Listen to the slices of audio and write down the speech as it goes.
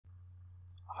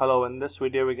Hello, in this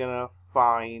video we're going to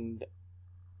find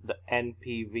the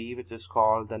NPV, which is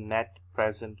called the net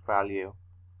present value.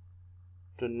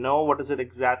 To know what does it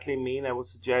exactly mean, I would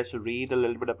suggest read a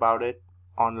little bit about it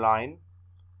online.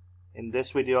 In this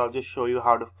video I'll just show you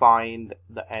how to find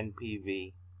the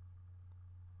NPV.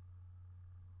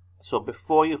 So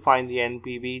before you find the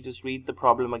NPV, just read the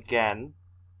problem again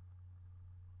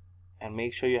and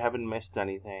make sure you haven't missed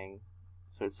anything.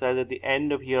 So it says at the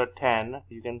end of year 10,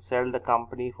 you can sell the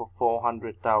company for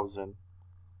 400,000.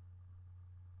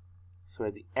 So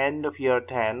at the end of year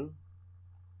 10,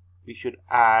 we should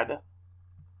add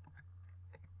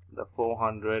the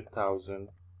 400,000.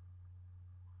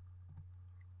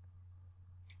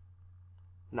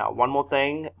 Now one more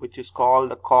thing, which is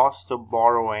called the cost of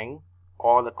borrowing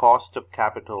or the cost of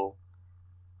capital.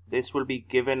 This will be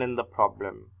given in the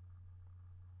problem,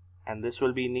 and this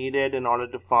will be needed in order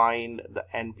to find the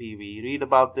NPV. Read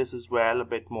about this as well a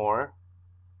bit more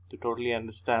to totally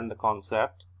understand the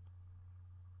concept.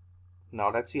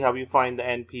 Now let's see how you find the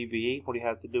NPV. What you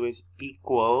have to do is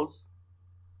equals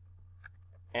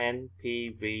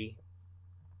NPV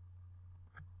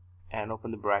and open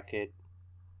the bracket.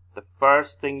 The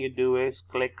first thing you do is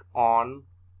click on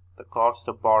the cost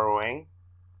of borrowing,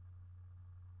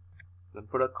 then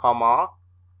put a comma,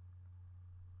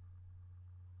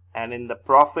 and in the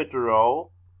profit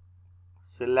row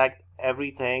select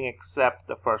everything except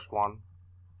the first one.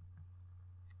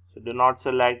 So do not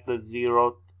select the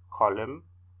 0th column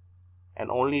and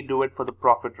only do it for the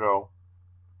profit row,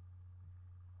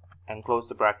 and close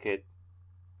the bracket,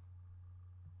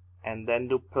 and then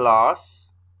do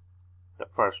plus the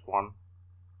first one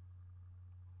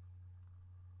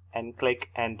and click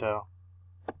enter.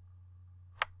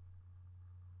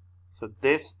 So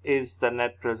this is the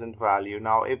net present value.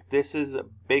 Now if this is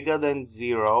bigger than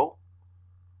 0,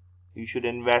 you should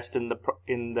invest in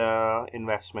the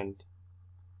investment.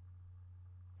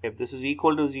 If this is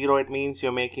equal to 0, it means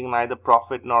you're making neither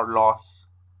profit nor loss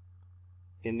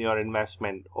in your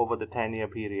investment over the 10-year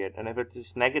period. And if it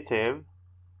is negative,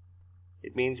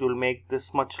 it means you'll make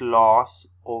this much loss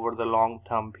over the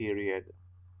long-term period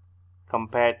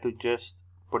compared to just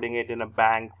putting it in a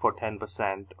bank for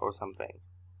 10% or something.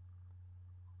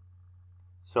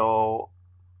 So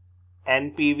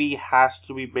NPV has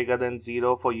to be bigger than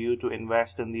 0 for you to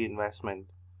invest in the investment.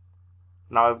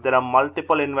 Now if there are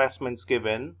multiple investments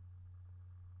given,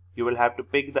 you will have to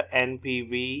pick the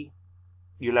NPV.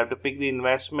 You'll have to pick the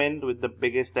investment with the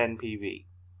biggest NPV.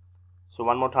 So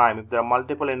one more time, if there are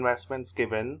multiple investments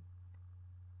given,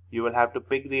 you will have to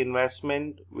pick the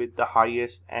investment with the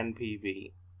highest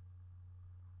NPV.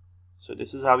 So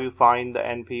this is how you find the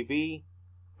NPV,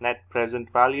 net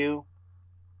present value.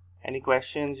 Any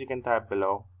questions, you can type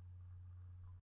below.